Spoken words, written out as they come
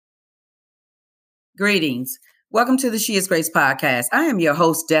Greetings. Welcome to the She is Grace podcast. I am your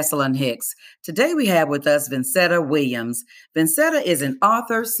host, Desalyn Hicks. Today we have with us Vincetta Williams. Vincetta is an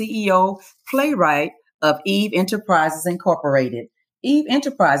author, CEO, playwright of Eve Enterprises Incorporated. Eve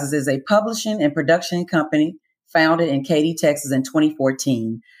Enterprises is a publishing and production company founded in Katy, Texas in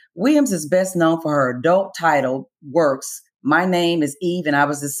 2014. Williams is best known for her adult titled works, My Name is Eve and I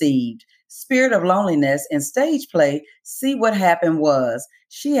Was Deceived, Spirit of Loneliness, and stage play, See What Happened Was.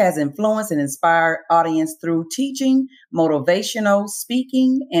 She has influenced and inspired audience through teaching, motivational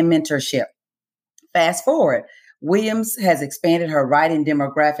speaking, and mentorship. Fast forward, Williams has expanded her writing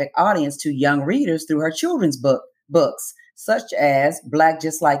demographic audience to young readers through her children's books, such as Black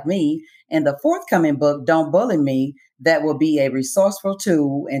Just Like Me, and the forthcoming book, Don't Bully Me, that will be a resourceful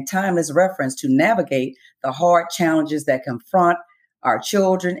tool and timeless reference to navigate the hard challenges that confront our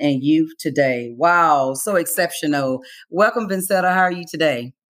children and youth today. Wow, so exceptional. Welcome, Vincetta. How are you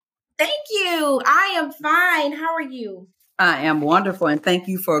today? Thank you. I am fine. How are you? I am wonderful, and thank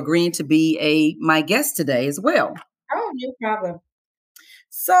you for agreeing to be my guest today as well. Oh, no problem.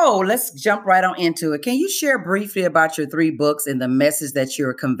 So let's jump right on into it. Can you share briefly about your 3 books and the message that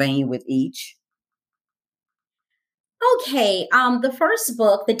you're conveying with each? Okay. The first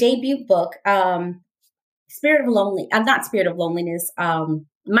book, the debut book, not Spirit of Loneliness.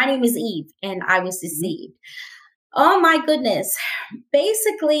 My Name is Eve and I Was Deceived. Oh my goodness.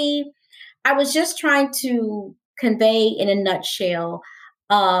 Basically, I was just trying to convey in a nutshell,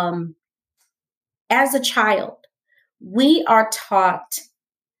 as a child, we are taught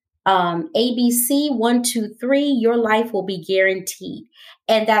ABC 1, 2, 3, your life will be guaranteed.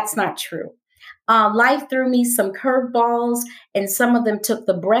 And that's not true. Life threw me some curveballs and some of them took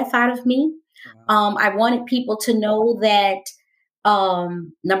the breath out of me. I wanted people to know that,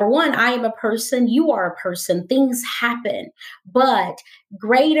 number one, I am a person, you are a person, things happen, but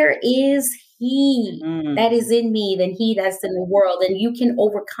greater is He that is in me than he that's in the world, and you can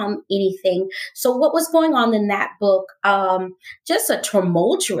overcome anything. So what was going on in that book? Just a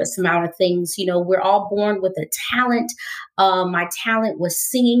tumultuous amount of things. You know, we're all born with a talent. My talent was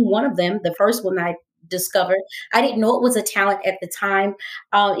singing, one of them, the first one I discovered. I didn't know it was a talent at the time.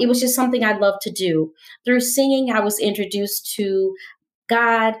 It was just something I loved to do. Through singing, I was introduced to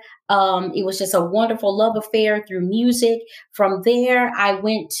God. It was just a wonderful love affair through music. From there, I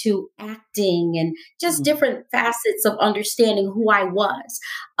went to acting and just different facets of understanding who I was.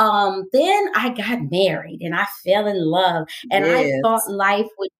 Then I got married and I fell in love and I thought life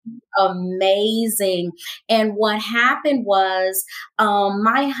would be amazing. And what happened was,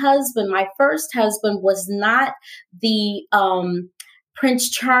 my first husband was not the, Prince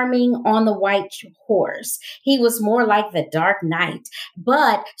Charming on the white horse. He was more like the Dark Knight.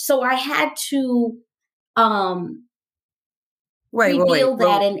 But so I had to reveal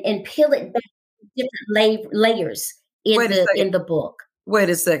that and peel it back to different layers in the book. Wait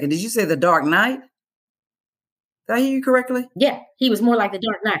a second. Did you say the Dark Knight? Did I hear you correctly? Yeah, he was more like the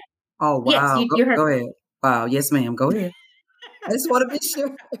Dark Knight. Oh, wow. Yes, you heard. Go ahead. Wow. Yes, ma'am. Go ahead. I just want to be sure.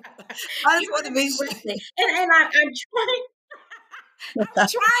 And I'm trying. I'm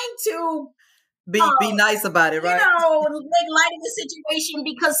trying to be nice about it, right? Make light of the situation,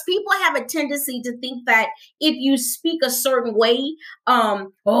 because people have a tendency to think that if you speak a certain way,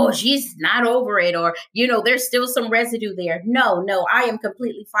 she's not over it, or there's still some residue there. No, I am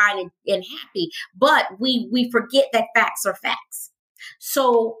completely fine and happy. But we forget that facts are facts.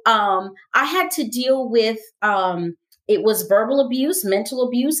 So I had to deal with it was verbal abuse, mental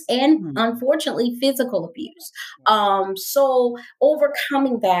abuse, and unfortunately physical abuse. So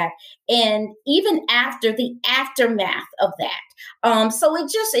overcoming that, and even after the aftermath of that. So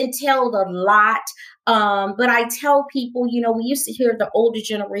it just entailed a lot. But I tell people, we used to hear the older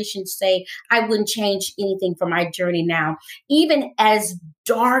generation say, I wouldn't change anything for my journey now. Even as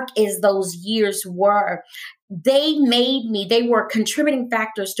dark as those years were, they were contributing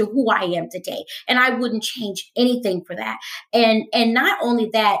factors to who I am today. And I wouldn't change anything for that. And not only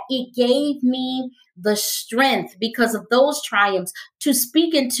that, it gave me the strength, because of those triumphs, to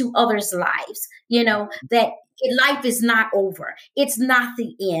speak into others' lives, that life is not over. It's not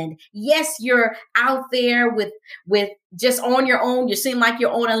the end. Yes, you're out there with just on your own. You seem like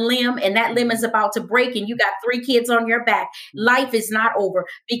you're on a limb, and that limb is about to break, and you got 3 kids on your back. Life is not over,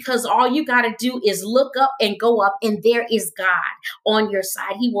 because all you got to do is look up and go up, and there is God on your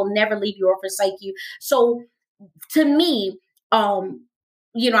side. He will never leave you or forsake you. So to me, I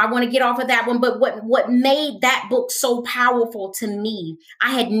want to get off of that one, but what made that book so powerful to me, I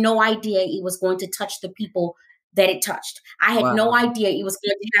had no idea it was going to touch the people that it touched. I had no idea it was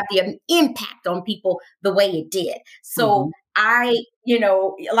going to have the impact on people the way it did. So a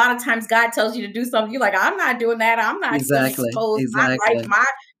lot of times God tells you to do something. You're like, I'm not doing that. I'm not going to Exactly. expose my life,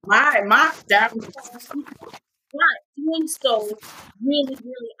 Exactly. my downfall. Not doing so, really,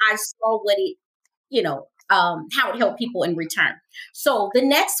 I saw what it, how it helped people in return. So the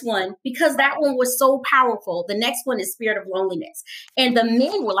next one, because that one was so powerful, the next one is Spirit of Loneliness. And the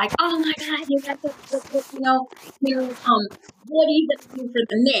men were like, oh my God, you got this, what are you going to do for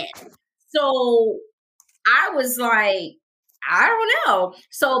the men? So I was like, I don't know.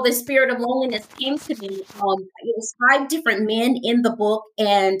 So the Spirit of Loneliness came to me. It was 5 different men in the book,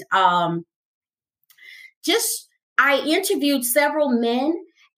 and just I interviewed several men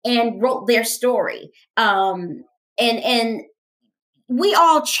and wrote their story. And we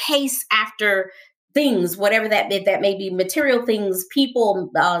all chase after things, whatever that may be, material things,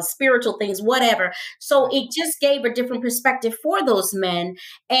 people, spiritual things, whatever. So it just gave a different perspective for those men.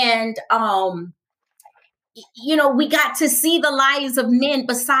 And we got to see the lives of men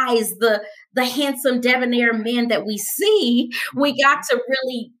besides the handsome debonair men that we see. We got to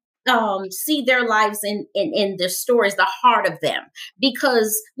really see their lives in their stories, the heart of them,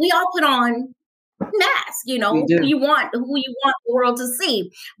 because we all put on mask, We who do. you want the world to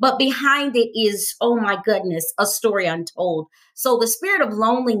see, but behind it is, oh my goodness, a story untold. So the Spirit of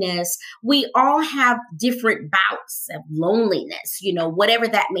Loneliness, we all have different bouts of loneliness, whatever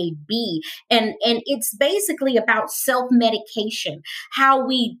that may be, and it's basically about self-medication, how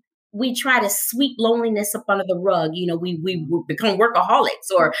we try to sweep loneliness up under the rug. We become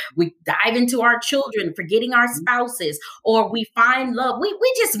workaholics, or we dive into our children, forgetting our spouses, or we find love.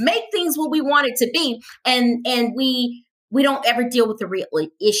 We just make things what we want it to be, and we don't ever deal with the real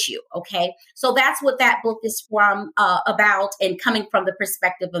issue. Okay, so that's what that book is from, about, and coming from the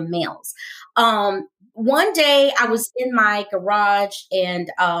perspective of males. One day I was in my garage,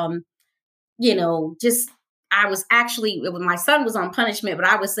 and just I was actually, my son was on punishment, but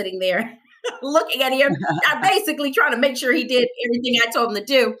I was sitting there looking at him. I basically trying to make sure he did everything I told him to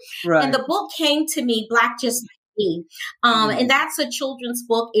do. And Right. the book came to me, Black Just Like Me. And that's a children's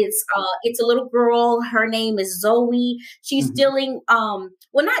book. It's a little girl. Her name is Zoe. She's Mhm. dealing,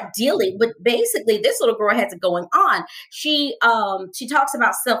 well, not dealing, but basically this little girl has it going on. She talks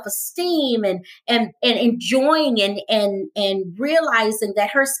about self-esteem and enjoying and realizing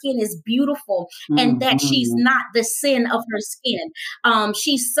that her skin is beautiful, and that she's Mhm. not the sin of her skin.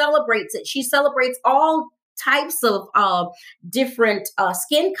 She celebrates it. She celebrates all types of different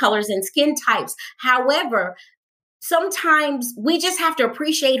skin colors and skin types. However, sometimes we just have to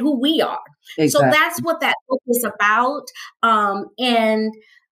appreciate who we are. So that's Exactly. what that book is about. And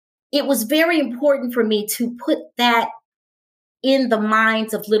it was very important for me to put that in the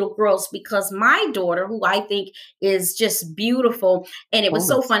minds of little girls, because my daughter, who I think is just beautiful, and it Of was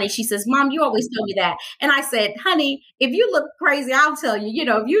so course. funny. She says, "Mom, you always tell me that," and I said, "Honey, if you look crazy, I'll tell you.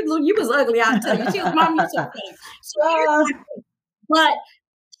 If you was ugly, I'll tell you." She was, "Mom, you so funny." So here's Ah, my thing. But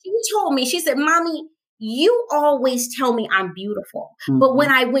she told me, she said, "Mommy, you always tell me I'm beautiful, but when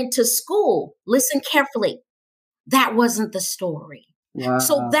mhm. I went to school, listen carefully, that wasn't the story."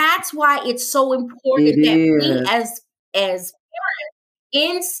 So Wow. that's why it's so It important that we is. as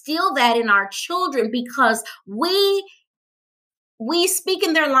instill that in our children, because we speak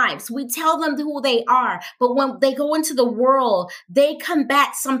in their lives, we tell them who they are, but when they go into the world, they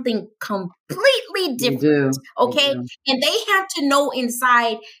combat something completely They different. do. They Okay, do. and they have to know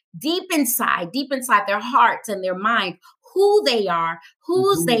deep inside their hearts and their mind, who they are, And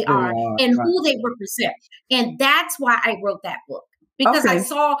whose who they they are, are. and Right. who they represent. And that's why I wrote that book, because I Okay.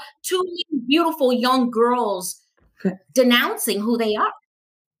 saw too many beautiful young girls denouncing who they are.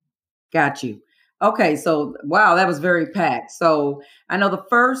 Got you. Okay, so wow, that was very packed. So I know the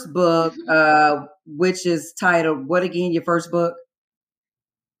first book, Mhm. which is titled what again? Your first book?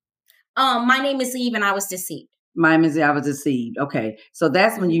 My name is Eve, and I was deceived. Mine is I was deceived. Okay, so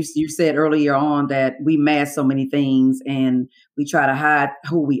that's when Mhm. you said earlier on that we mask so many things and we try to hide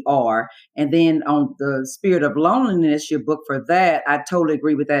who we are. And then on the Spirit of Loneliness, your book for that, I totally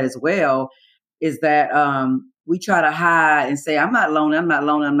agree with that as well. Is that we try to hide and say I'm not lonely, I'm not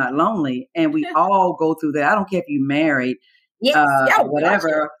lonely, I'm not lonely, and we all go through that. I don't care if you're married, Yes. Oh, gotcha.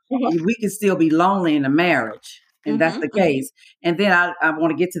 whatever. We can still be lonely in a marriage, and that's Mhm, the mhm. case. And then I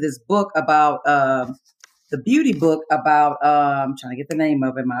want to get to this book about. The beauty book about I'm trying to get the name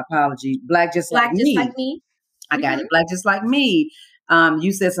of it. My apologies. Black Just Like Black just like Me. me. I got Mhm. it. Black Just Like Me.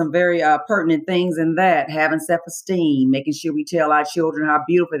 You said some very pertinent things in that, having self-esteem, making sure we tell our children how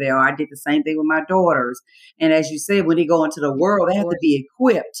beautiful they are. I did the same thing with my daughters. And as you said, when they go into the Yes, world, of they have to course. be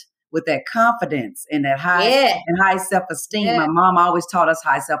equipped with that confidence and that high Yeah, and high self-esteem. yeah. My mom always taught us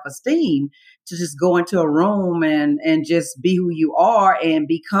high self-esteem to just go into a room and just be who you are and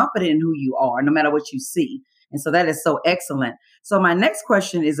be confident in who you are, no matter what you see. And so that is so excellent. So my next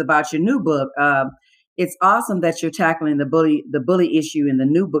question is about your new book. It's awesome that you're tackling the bully issue in the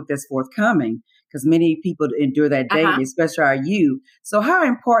new book that's forthcoming, because many people endure that Uh-huh. daily, especially our youth. So how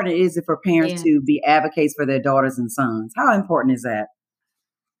important is it for parents Yeah. to be advocates for their daughters and sons? How important is that?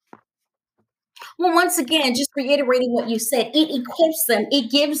 Well, once again, just reiterating what you said, it equips them,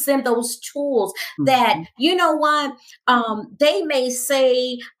 it gives them those tools that, Mhm. you know what, they may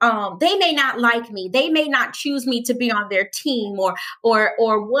say, they may not like me, they may not choose me to be on their team or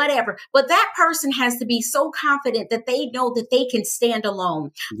whatever, but that person has to be so confident that they know that they can stand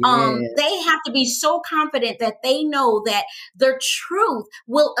alone. Yes. They have to be so confident that they know that their truth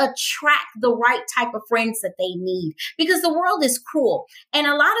will attract the right type of friends that they need, because the world is cruel. And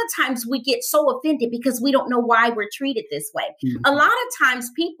a lot of times we get so offended because we don't know why we're treated this way. A Mhm. lot of times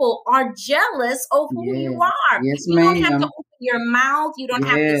people are jealous of who you Yes. are. Yes, You don't have to ma'am. open your mouth, you don't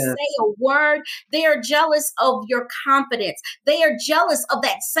have to say Yes. a word. They are jealous of your confidence. They are jealous of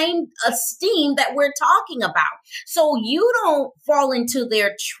that same esteem that we're talking about. So you don't fall into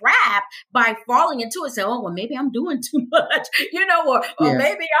their trap by falling into it. Say, oh, well, maybe I'm doing too much, or Yeah.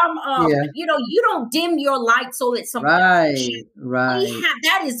 maybe I'm, Yeah. you don't dim your light so that someone else can shine. Right. We Right. have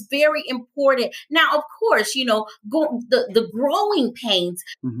that is very important. Now, of course, the growing pains.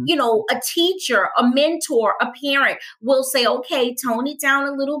 Mhm. A teacher, a mentor, a parent will say, "Okay, tone it down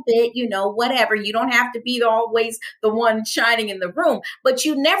a little bit. Whatever. You don't have to be always the one shining in the room, but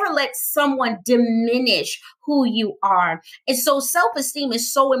you never let someone diminish who you are." And so, self-esteem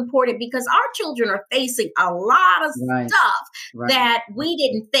is so important because our children are facing a lot of Right. stuff Right. that we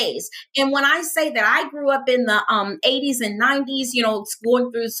didn't face. And when I say that, I grew up in the 80s and 90s,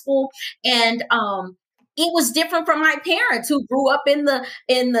 going through school, and it was different from my parents who grew up in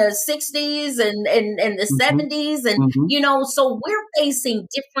the 60s and the Mhm. 70s, and Mhm. so we're facing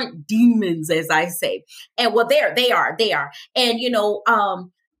different demons, as I say. And well, they are, and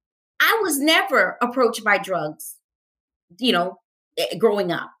I was never approached by drugs, you know,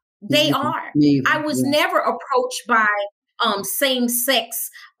 growing up. Me They either. are. Me either. I was Yeah. never approached by same sex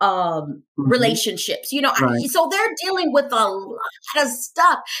Mhm. relationships. Right. So they're dealing with a lot of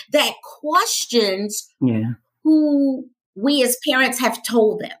stuff that questions Yeah. who we as parents have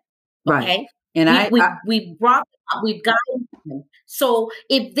told them. Right. Okay, And we brought them up, we've guided them. So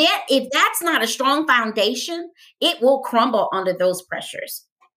if that's not a strong foundation, it will crumble under those pressures.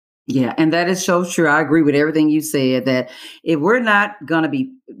 Yeah, and that is so true. I agree with everything you said, that if we're not going to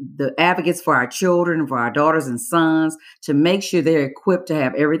be the advocates for our children, for our daughters and sons, to make sure they're equipped to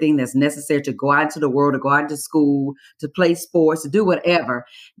have everything that's necessary to go out into the world, to go out into school, to play sports, to do whatever,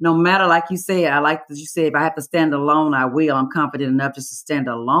 no matter, like you said, I like that you said, if I have to stand alone, I will. I'm confident enough just to stand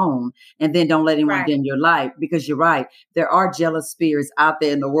alone, and then don't let anyone Right. dim your light, because you're right. There are jealous spirits out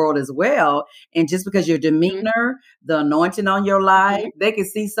there in the world as well. And just because your Mhm. demeanor, the anointing on your life, Mhm. they can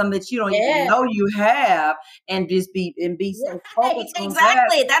see something that you don't even Yeah. know you have, and just be so Right, focused on that.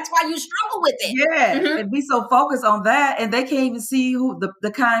 exactly. That's why you struggle with it. Yes, Mhm. and be so focused on that, and they can't even see who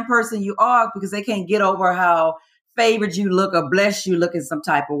the kind person you are, because they can't get over how favored you look or blessed you look in some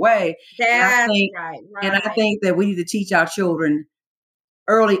type of way. And I That's think right, and I right, think that we need to teach our children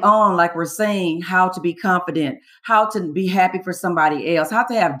early on, like we're saying, how to be confident, how to be happy for somebody else, how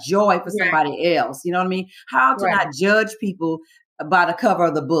to have joy for right, somebody else. You know what I mean? How to right, not judge people by the cover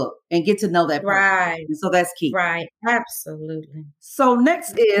of the book and get to know that person. right, And so that's key. right. Absolutely. So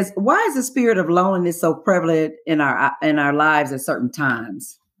next is, why is the spirit of loneliness so prevalent in our lives at certain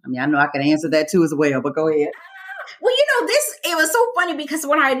times? I mean, I know I can answer that too as well, but go ahead. Well, this it was so funny because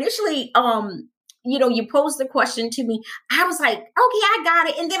when I initially you posed the question to me, I was like, okay, I got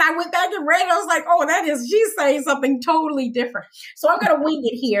it. And then I went back and read it. I was like, oh, she's saying something totally different. So I'm gonna wing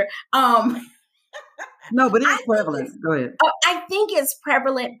it here. No, but it I is think it's prevalent. Go ahead. I think it's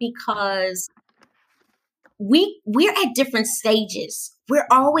prevalent because we're at different stages. We're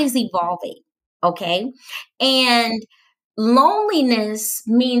always evolving, okay? And loneliness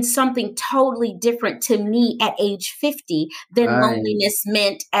means something totally different to me at age 50 than Right. loneliness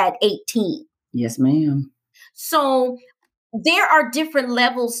meant at 18. Yes, ma'am. So there are different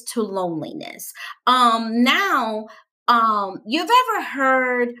levels to loneliness. Now, you've ever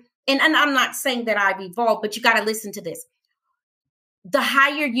heard, and I'm not saying that I've evolved, but you got to listen to this. The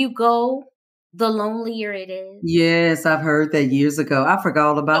higher you go, the lonelier it is. Yes, I've heard that years ago. I forgot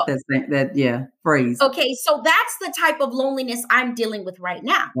all about that thing, that yeah, phrase. Okay, so that's the type of loneliness I'm dealing with right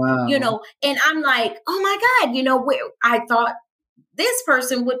now. Wow. And I'm like, oh my God, where I thought this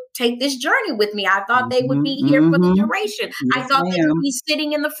person would take this journey with me. I thought they would be here for the duration. I Yes, thought they would ma'am. be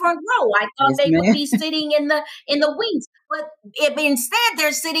sitting in the front row. I thought Yes, they would ma'am. be sitting in the wings. But instead,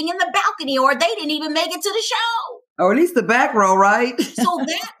 they're sitting in the balcony, or they didn't even make it to the show. Or at least the back row, right? So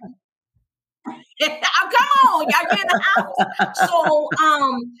that oh, come on, y'all get in the house. So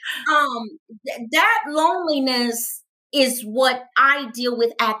that loneliness is what I deal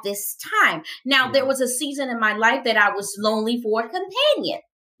with at this time. Now, there was a season in my life that I was lonely for a companion.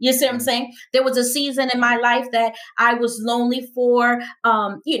 You see what I'm saying? There was a season in my life that I was lonely for,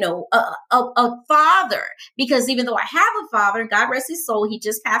 a father, because even though I have a father, God rest his soul, he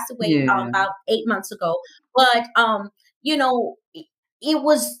just passed away about 8 months ago. But, it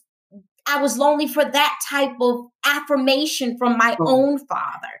was, I was lonely for that type of affirmation from my own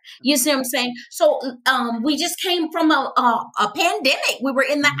father. You see what I'm saying? So we just came from a pandemic. We were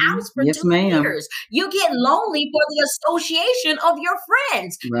in the house for Yes, 2 ma'am. years. You get lonely for the association of your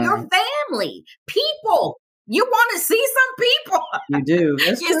friends, your Right. family, people. You want to see some people. You do.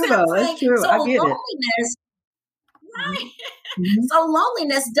 That's You true, see what I'm though. saying? That's true. So I get it. loneliness, right? Mhm. So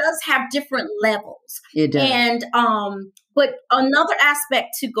loneliness does have different levels. It does. And but another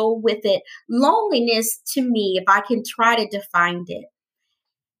aspect to go with it, loneliness to me, if I can try to define it,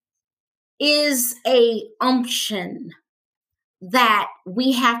 is a unction that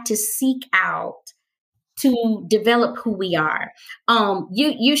we have to seek out to develop who we are.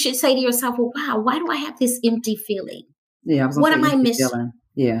 You should say to yourself, well, wow, why do I have this empty feeling? Yeah, I was What gonna am say I empty missing? feeling.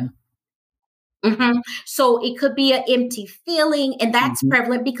 Yeah. So it could be an empty feeling, and that's Mhm.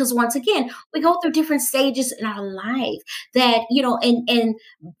 prevalent because once again, we go through different stages in our life that and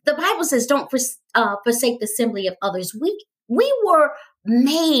the Bible says, "Don't forsake the assembly of others." We were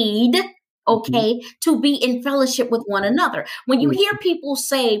made Mhm. to be in fellowship with one another. When you Yeah. hear people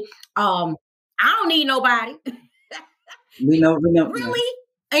say, "I don't need nobody," We know. Yeah. really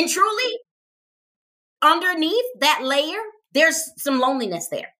and truly, underneath that layer, there's some loneliness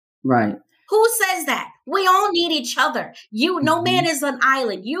there. Right. Who says that? We all need each other. No man Mhm. is an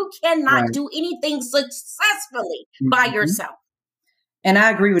island. You cannot Right. do anything successfully by Mhm. yourself. And I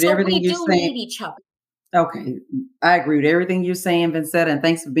agree with So everything we you're do saying. need each other. Okay. I agree with everything you're saying, Vincetta, and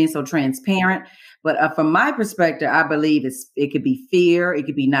thanks for being so transparent. But from my perspective, I believe it could be fear, it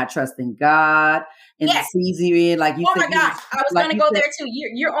could be not trusting God in the Yes. season you're in, like you Oh said, my gosh. I was like going to you go said, there too.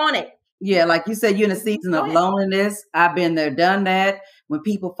 You're on it. yeah, like you said, you're in a season Go of ahead. loneliness. I've been there, done that. When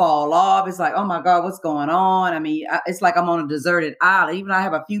people fall off, it's like, oh my God, what's going on? I mean, it's like I'm on a deserted island. Even though I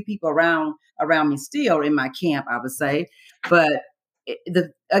have a few people around me still in my camp, I would say, but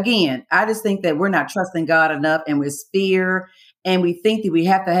again, I just think that we're not trusting God enough, and with fear, and we think that we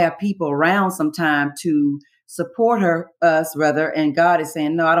have to have people around sometime to support us rather. And God is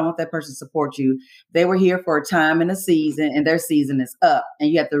saying, no, I don't want that person to support you. They were here for a time and a season, and their season is up. And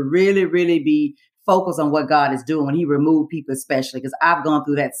you have to really, really be focused on what God is doing when He removed people, especially because I've gone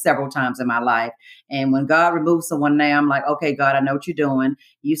through that several times in my life. And when God removes someone now, I'm like, okay, God, I know what you're doing.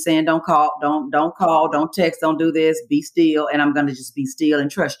 You saying don't call, don't text, don't do this, be still. And I'm gonna just be still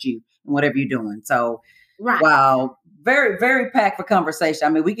and trust you in whatever you're doing. So Right. wow, very, very packed for conversation.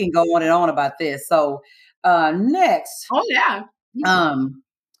 I mean, we can go on and on about this. So next, Oh yeah. um,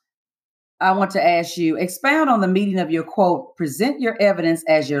 I want to ask you, expound on the meaning of your quote, present your evidence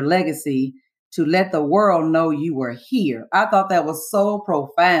as your legacy to let the world know you were here. I thought that was so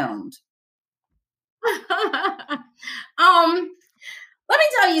profound. Let me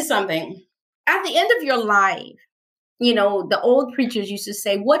tell you something. At the end of your life, the old preachers used to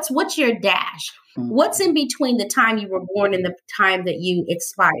say, what's your dash? What's in between the time you were born and the time that you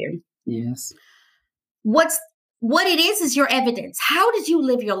expired? Yes. What it is your evidence. How did you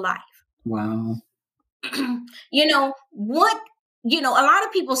live your life? Wow. What a lot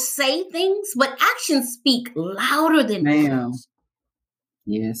of people say things, but actions speak louder than Ma'am. words.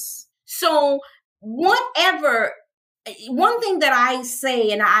 Yes. So whatever, one thing that I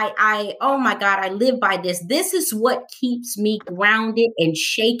say, and I oh my God, I live by this. This is what keeps me grounded and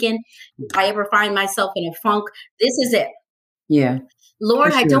shaken. If I ever find myself in a funk, this is it. Yeah.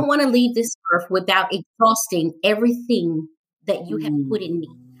 Lord, For I sure. don't want to leave this earth without exhausting everything that you have put in me.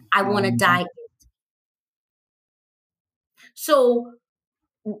 I want to die. So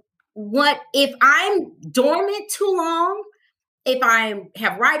what if I'm dormant too long? If I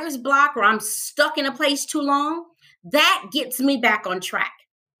have writer's block or I'm stuck in a place too long, that gets me back on track.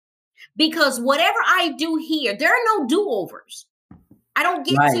 Because whatever I do here, there are no do-overs. I don't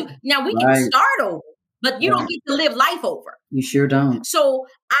get Right. to, now we can start over, but you don't get to live life over. You sure don't. So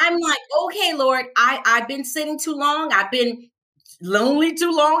I'm like, okay, Lord, I've been sitting too long. I've been lonely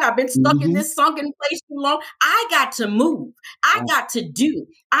too long. I've been stuck in this sunken place too long. I got to move. I got to do.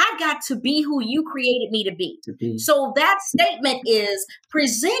 I got to be who you created me to be. So that statement is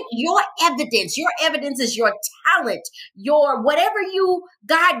present your evidence. Your evidence is your talent, your whatever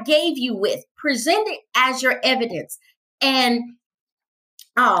God gave you with. Present it as your evidence. And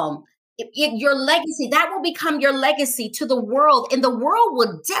your legacy, that will become your legacy to the world, and the world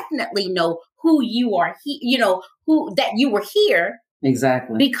will definitely know who you are, who that you were here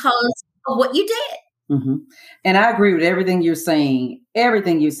exactly because of what you did. And I agree with everything you're saying,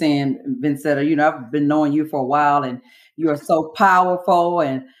 Vincetta. I've been knowing you for a while, and you are so powerful,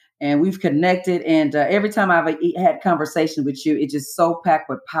 and we've connected, and every time I've had conversation with you, it's just so packed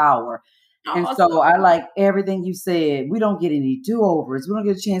with power. And so I like everything you said. We don't get any do-overs. We don't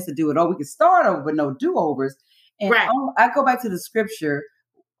get a chance to do it. We can start over, but no do-overs. And I go back to the scripture,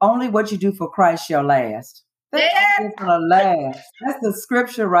 only what you do for Christ shall last. That's going to last. That's the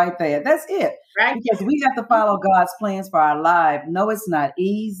scripture right there. That's it. Right. Because we have to follow God's plans for our life. No, it's not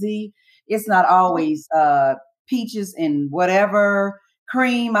easy. It's not always peaches and whatever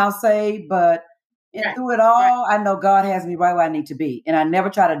cream, I'll say. But through it all, I know God has me right where I need to be. And I never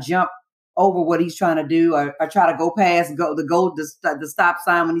try to jump over what he's trying to do, or try to go past the stop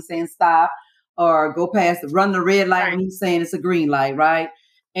sign when he's saying stop, or go past run the red light when he's saying it's a green light, right?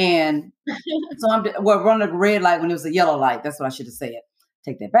 And so run the red light when it was a yellow light. That's what I should have said.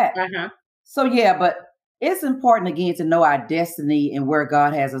 Take that back. So but it's important again to know our destiny and where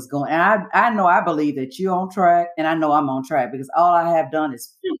God has us going. And I believe that you're on track, and I know I'm on track, because all I have done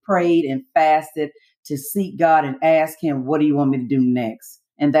is prayed and fasted to seek God and ask him, what do you want me to do next?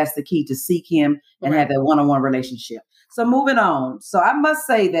 And that's the key, to seek him and have that one-on-one relationship. So moving on. So I must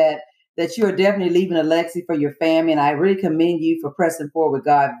say that you're definitely leaving a legacy for your family. And I really commend you for pressing forward with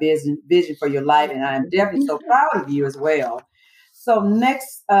God's vision for your life. And I'm definitely so proud of you as well. So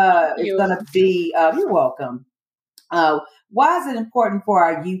next is going to be, you're welcome. Why is it important for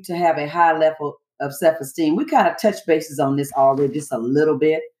our youth to have a high level of self-esteem? We kind of touched bases on this already, just a little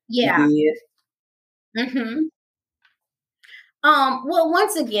bit. Yeah. Well,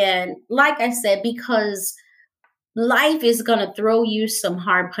 once again, like I said, because life is going to throw you some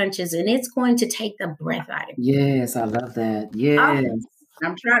hard punches, and it's going to take the breath out of you. Yes, I love that. Yes.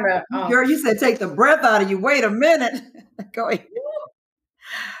 I'm trying to. Girl, you said take the breath out of you. Wait a minute. Go ahead.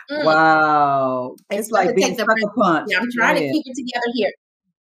 Wow. It's like being stuck a punch. Yeah, I'm trying to keep it together here.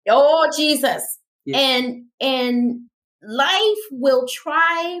 Oh, Jesus. Yeah. And life will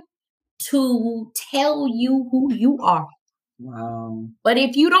try to tell you who you are. Wow. But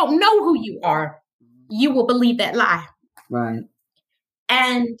if you don't know who you are, you will believe that lie. Right.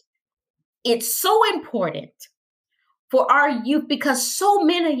 And it's so important for our youth, because so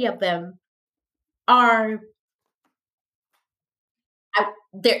many of them are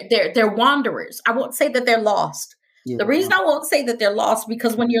they're wanderers. I won't say that they're lost. Yeah. The reason I won't say that they're lost,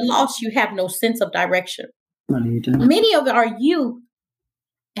 because when you're lost, you have no sense of direction. What are you doing? Many of our youth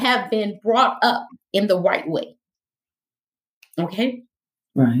have been brought up in the right way. Okay.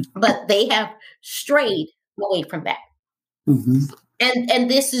 Right. But they have strayed away from that. And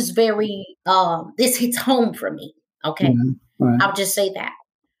this is very, this hits home for me. Okay. Right. I'll just say that.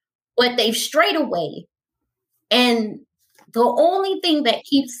 But they've strayed away. And the only thing that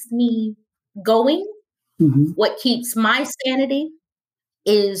keeps me going, what keeps my sanity,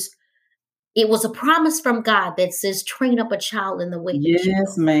 is it was a promise from God that says, train up a child in the way.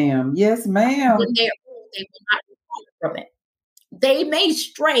 Yes, ma'am. Yes, ma'am. When they're old, they will not depart from it. They may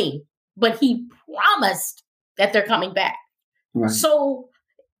stray, but he promised that they're coming back. Right. So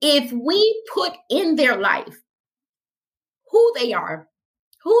if we put in their life who they are,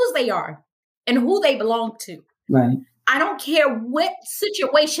 whose they are, and who they belong to, right. I don't care what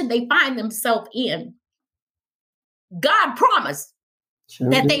situation they find themselves in, God promised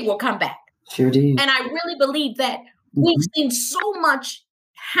that they will come back. Sure did. And I really believe that we've seen so much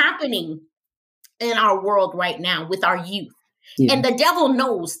happening in our world right now with our youth. Yeah. And the devil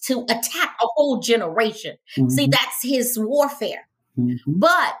knows to attack a whole generation. See, that's his warfare.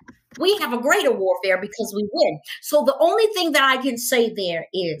 But we have a greater warfare because we win. So the only thing that I can say there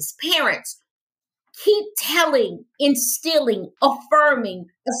is, parents, keep telling, instilling, affirming,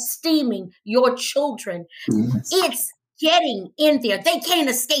 esteeming your children. Yes. It's getting in there. They can't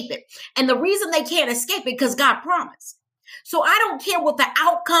escape it. And the reason they can't escape it, because God promised. So I don't care what the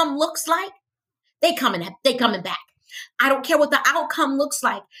outcome looks like. They coming back. I don't care what the outcome looks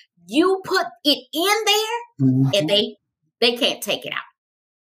like. You put it in there, and they can't take it out.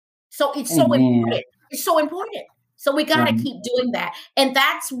 So it's so important. It's so important. So we got to keep doing that. And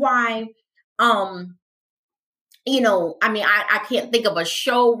that's why I mean, I can't think of a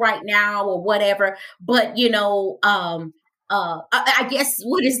show right now or whatever, but I guess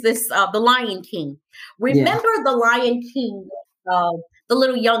what is this? The Lion King. Yeah. Remember the Lion King? Uh, the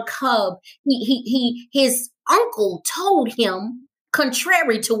little young cub. His uncle told him,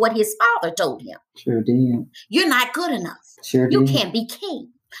 contrary to what his father told him, Sure did. "You're not good enough. Sure You did. can't be king."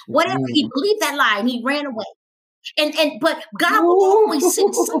 Sure Whatever, he did. believed that lie and he ran away. But God will always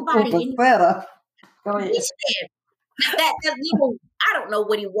send Ooh, somebody. And Vincetta. Go he ahead. said that little, I don't know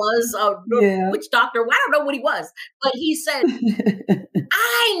what he was, Yeah. which doctor, I don't know what he was, but he said,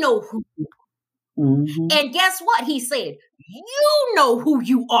 "I know who." Hmm. And guess what? He said, "You know who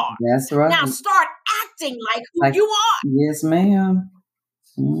you are. That's right. Now start acting like who Like, you are, yes, ma'am.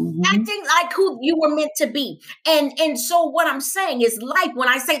 Hmm. acting like who you were meant to be." And so what I'm saying is, like when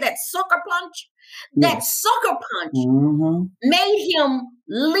I say that Yes. sucker punch Hmm. made him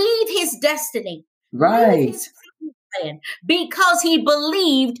leave his destiny, leave Right. his plan, because he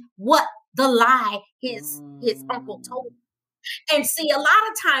believed what the lie his uncle told him. And see, a lot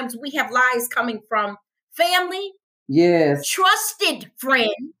of times we have lies coming from family, Yes. trusted friend,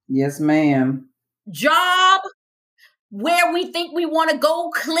 Yes, ma'am. job, where we think we want to go,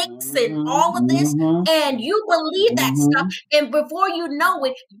 clicks, and all of this. Hmm. And you believe that stuff, Hmm. and before you know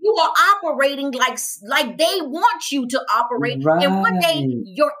it, you are operating like they want you to operate. And one day, Right.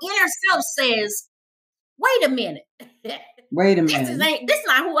 your inner self says, "Wait a minute, Wait a minute. this is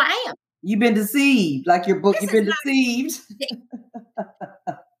not who I am. You've been deceived. Like your book, This you've is been not." deceived.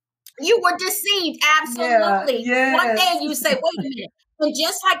 You were deceived, Yeah. absolutely. One Yes. day you say, "Wait a minute," and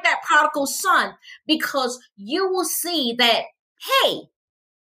just like that prodigal son, because you will see that, hey,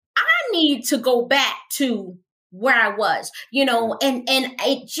 I need to go back to where I was, and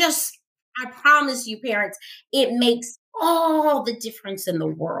it just, I promise you, parents, it makes all the difference in the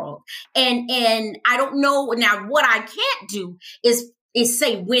world. And I don't know now. What I can't do is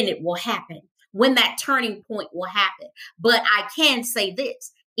say when it will happen, when that turning point will happen. But I can say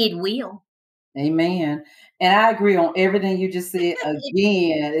this: it will. Amen. And I agree on everything you just said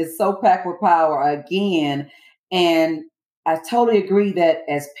again. It's so packed with power again. And I totally agree that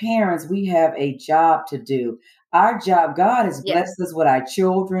as parents, we have a job to do. Our job, God has Yes. blessed us with our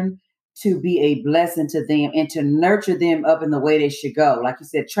children to be a blessing to them and to nurture them up in the way they should go. Like you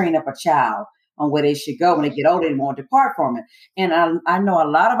said, train up a child on where they should go. When they Mhm. get older, they won't depart from it. And I know a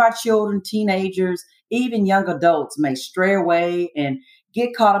lot of our children, teenagers, even young adults may stray away and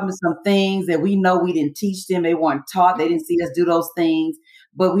get caught up in some things that we know we didn't teach them. They weren't taught. They didn't see us do those things.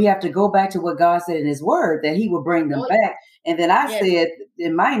 But we have to go back to what God said in His Word that He will bring them Oh, back. And then I yes. said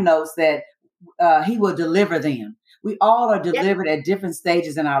in my notes that He will deliver them. We all are Yep. delivered at different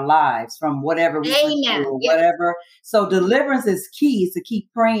stages in our lives from whatever we went through Amen. or Yes. whatever. So deliverance is key, is to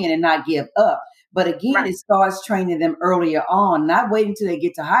keep praying and not give up. But again, Right. it starts training them earlier on, not waiting till they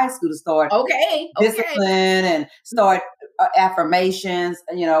get to high school to start Okay. Okay. discipline and start affirmations,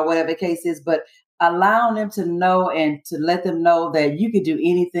 whatever the case is, but allowing them to know and to let them know that you could do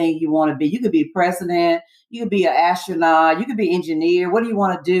anything you want to be. You could be president, you could be an astronaut, you could be engineer. What do you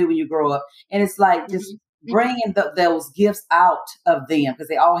want to do when you grow up? And it's like just Mhm. Mhm. bringing those gifts out of them because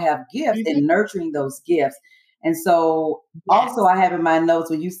they all have gifts Mhm. and nurturing those gifts. And so also Yes. I have in my notes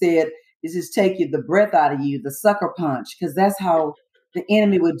when you said, it just take you the breath out of you, the sucker punch, because that's how the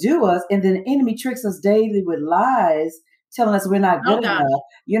enemy would do us. And then the enemy tricks us daily with lies, telling us we're not good Oh gosh. enough.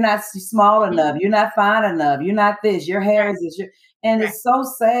 You're not small enough. Mhm. You're not fine enough. You're not this. Your hair Right. is this. And Right. it's so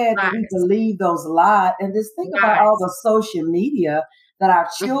sad that we Lies. believe those lies. And just think about all Lies. the social media that our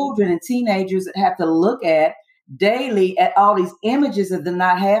Mhm. children and teenagers have to look at daily at all these images that they're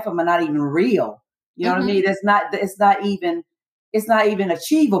not half of them are not even real. You know what I mean? Mhm. It's not even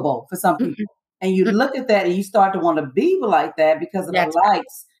achievable for some Mhm. people. And you look at that and you start to want to be like that because of the That's right.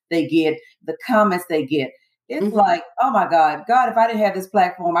 likes they get, the comments they get. It's Mhm. like, oh my God, if I didn't have this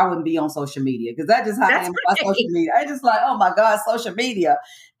platform, I wouldn't be on social media because that's just how I That's am about social right. media. I just like, oh my God, social media.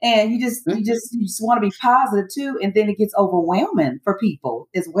 And Mhm. you just want to be positive too. And then it gets overwhelming for people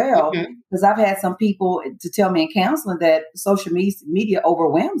as well. Mhm. Because I've had some people to tell me in counseling that social media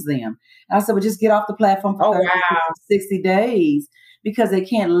overwhelms them. And I said, well, just get off the platform for Oh 30 wow. 60 days because they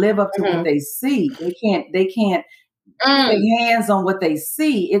can't live up to what Mhm. they see. They can't put Mm. their hands on what they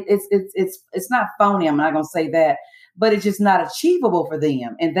see. It's not phony. I'm not gonna say that, but it's just not achievable for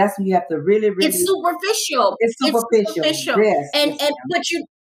them. And that's when you have to really, It's really. superficial. It's It's superficial. superficial. Yes, And yes, and ma'am. but you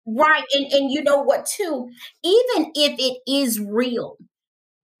right, and you know what too? Even if it is real,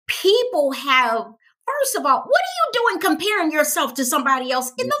 people have, First of all, what are you doing comparing yourself to somebody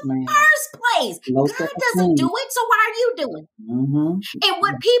else in the first place? Low God doesn't do it, so why are you doing it? And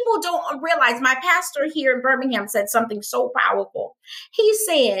what people don't realize, my pastor here in Birmingham said something so powerful. He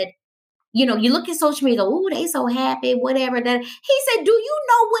said, you look at social media, oh, they so happy, whatever. That he said, do you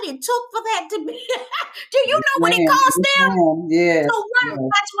know what it took for that to be? Do you know what it cost them? Yes. So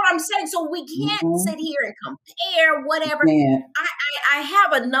that's what I'm saying. So we can't sit here and compare whatever. I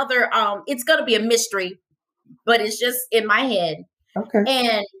have another. It's going to be a mystery, but it's just in my head. Okay.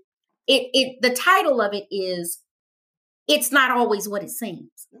 And the title of it is "It's Not Always What It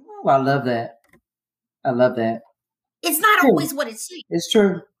Seems." Oh, I love that. I love that. It's not always what it seems. It's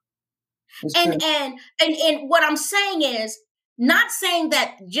true. And what I'm saying is not saying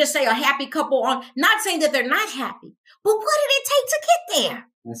that just say a happy couple not saying that they're not happy, but what did it take to get there?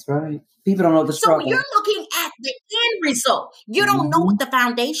 That's right. People don't know the struggle. So you're looking at the end result. You don't know what the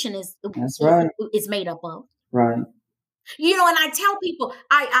foundation is. That's right. Is made up of. Right. And I tell people,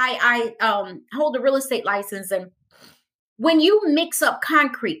 I hold a real estate license, and when you mix up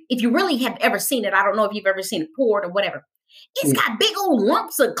concrete, if you really have ever seen it, I don't know if you've ever seen it poured or whatever. It's got big old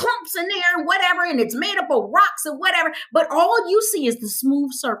lumps and clumps in there and whatever, and it's made up of rocks and whatever. But all you see is the smooth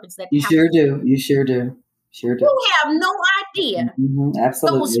surface that you sure do. You sure do. Sure do. You have no idea.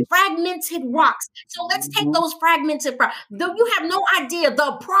 Absolutely. Those fragmented rocks. So let's take those fragmented rocks. You have no idea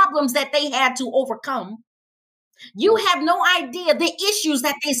the problems that they had to overcome. You have no idea the issues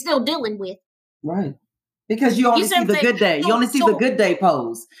that they're still dealing with. Right. Because you only see the good day. You only see the good day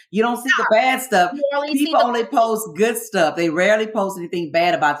post. You don't see the bad stuff. People only post good stuff. They rarely post anything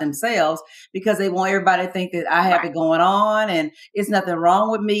bad about themselves because they want everybody to think that I have it going on and it's nothing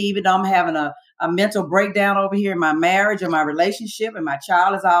wrong with me, even though I'm having a mental breakdown over here in my marriage or my relationship and my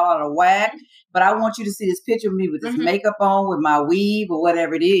child is all out of whack. But I want you to see this picture of me with this makeup on, with my weave or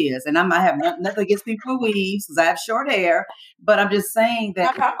whatever it is. And I'm not having nothing against people with weaves because I have short hair. But I'm just saying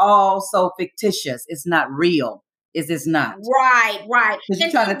that it's all so fictitious. It's not real. It's not. Right. Because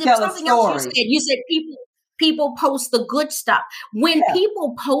you're trying to tell a story. You said people post the good stuff. When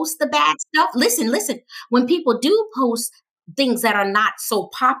people post the bad stuff, listen. When people do post things that are not so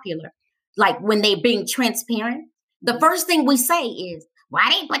popular, like when they're being transparent, the first thing we say is, why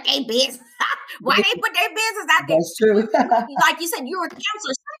they put their business? Why they put their business out there? That's true. Like you said, you're a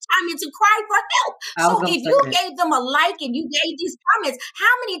counselor. Sometimes it's a cry for help. So if you gave them a like and you gave these comments, how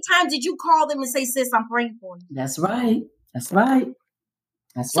many times did you call them and say, sis, I'm praying for you? That's right. Right.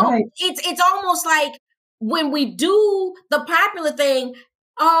 It's almost like when we do the popular thing,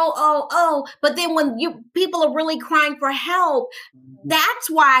 but then when people are really crying for help, that's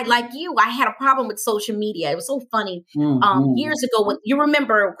why, like you, I had a problem with social media. It was so funny. Years ago, when you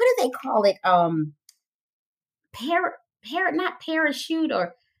remember, what do they call it? Not parachute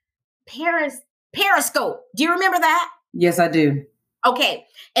or periscope. Do you remember that? Yes, I do. Okay.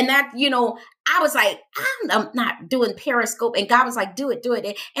 And that, I was like, I'm not doing periscope. And God was like, do it.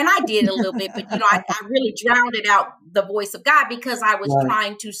 And I did a little bit, but I really drowned out the voice of God because I was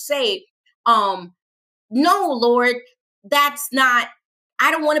trying to say, no, Lord, that's not,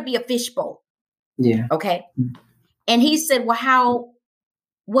 I don't want to be a fishbowl. Yeah. Okay. And he said, well,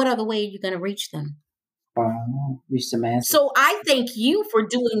 what other way are you going to reach them? Reach the masses. So I thank you for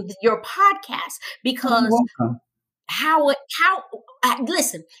doing your podcast because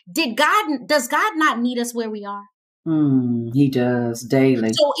listen, does God not meet us where we are? He does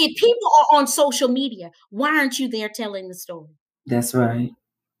daily. So if people are on social media, why aren't you there telling the story? That's right.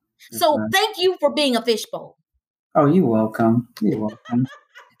 Thank you for being a fishbowl. Oh, you're welcome. You're welcome.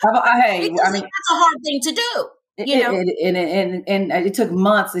 That's a hard thing to do. And it took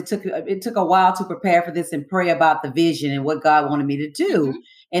months. It took a while to prepare for this and pray about the vision and what God wanted me to do,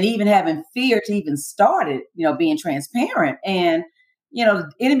 and even having fear to even start it. Being transparent, and the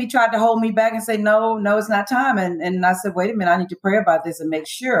enemy tried to hold me back and say, no, it's not time. And I said, wait a minute, I need to pray about this and make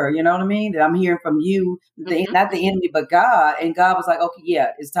sure, you know what I mean, that I'm hearing from you, not the enemy, but God. And God was like, okay,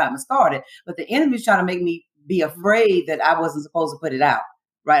 yeah, it's time to start it. But the enemy's trying to make me be afraid that I wasn't supposed to put it out,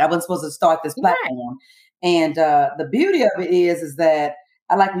 right? I wasn't supposed to start this platform. And the beauty of it is that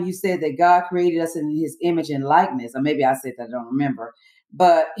I like when you said that God created us in his image and likeness. Or maybe I said that, I don't remember.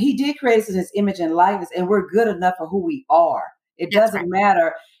 But he did create us in his image and likeness, and we're good enough for who we are. It doesn't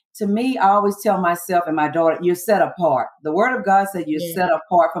matter. To me, I always tell myself and my daughter, you're set apart. The word of God said you're set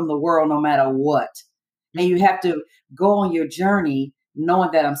apart from the world no matter what. And you have to go on your journey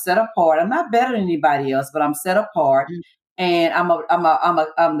knowing that I'm set apart. I'm not better than anybody else, but I'm set apart. And I'm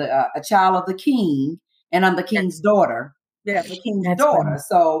a child of the king, and I'm the king's daughter. Yeah, the king's That's daughter. funny.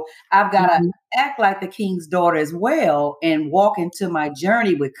 So I've got to Mhm, act like the king's daughter as well and walk into my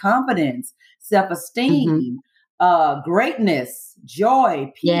journey with confidence, self mhm. esteem, greatness,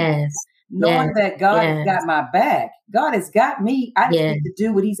 joy, peace, Yes, yes, knowing that God has got yes, my back. God has got me. I just yes, need to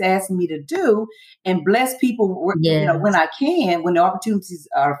do what He's asking me to do and bless people, when yes. I can, when the opportunities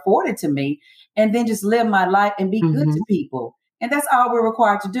are afforded to me, and then just live my life and be good to Mhm, people. And that's all we're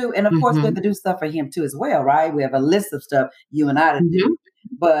required to do. And of course, we have mhm, to do stuff for Him too, as well, right? We have a list of stuff you and I to mhm. do.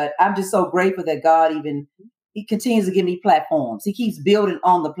 But I'm just so grateful that God He continues to give me platforms. He keeps building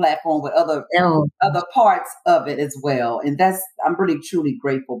on the platform with Oh, other parts of it as well. And I'm really truly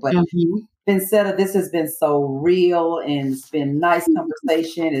grateful. But mhm. Vincetta, this has been so real and it's been nice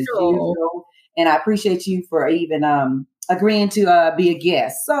conversation as Oh, usual. And I appreciate you for even agreeing to be a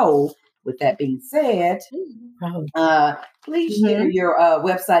guest. So with that being said, proud. uh, please share Mhm. your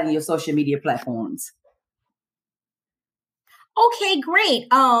website and your social media platforms. Okay, great.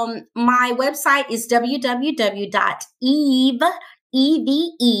 My website is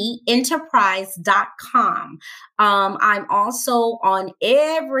www.eveenterprise.com. I'm also on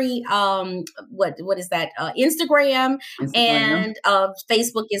every what is that? Instagram Instagram. and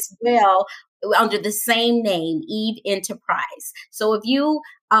Facebook as well under the same name, Eve Enterprise. So if you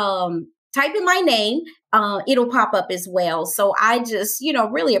type in my name, it'll pop up as well. So I just,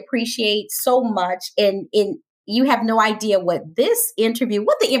 really appreciate so much in you have no idea what this interview,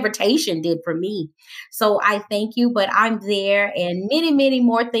 what the invitation did for me. So I thank you, but I'm there and many, many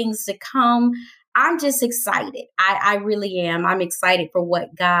more things to come. I'm just excited. I really am. I'm excited for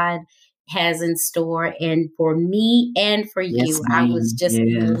what God has in store and for me and for Yes, you. I was ma'am. just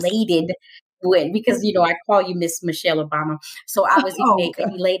Yes. elated when, because I call you Miss Michelle Obama. So I was Oh,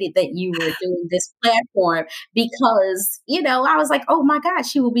 God. elated that you were doing this platform because, I was like, oh my God,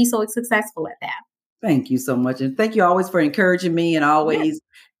 she will be so successful at that. Thank you so much. And thank you always for encouraging me and Yes. always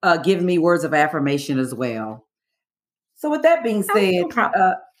giving me words of affirmation as well. So, with that being Oh, said, no problem.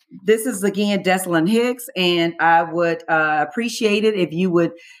 uh, this is again Desalyn Hicks, and I would appreciate it if you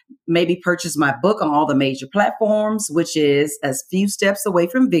would maybe purchase my book on all the major platforms, which is A Few Steps Away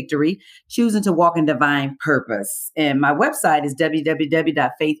from Victory, Choosing to Walk in Divine Purpose. And my website is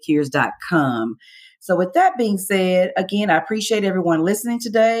www.faithcures.com. So, with that being said, again, I appreciate everyone listening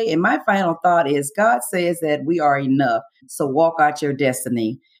today. And my final thought is God says that we are enough. So, walk out your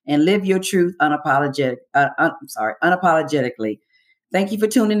destiny and live your truth unapologetically. Thank you for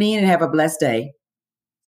tuning in and have a blessed day.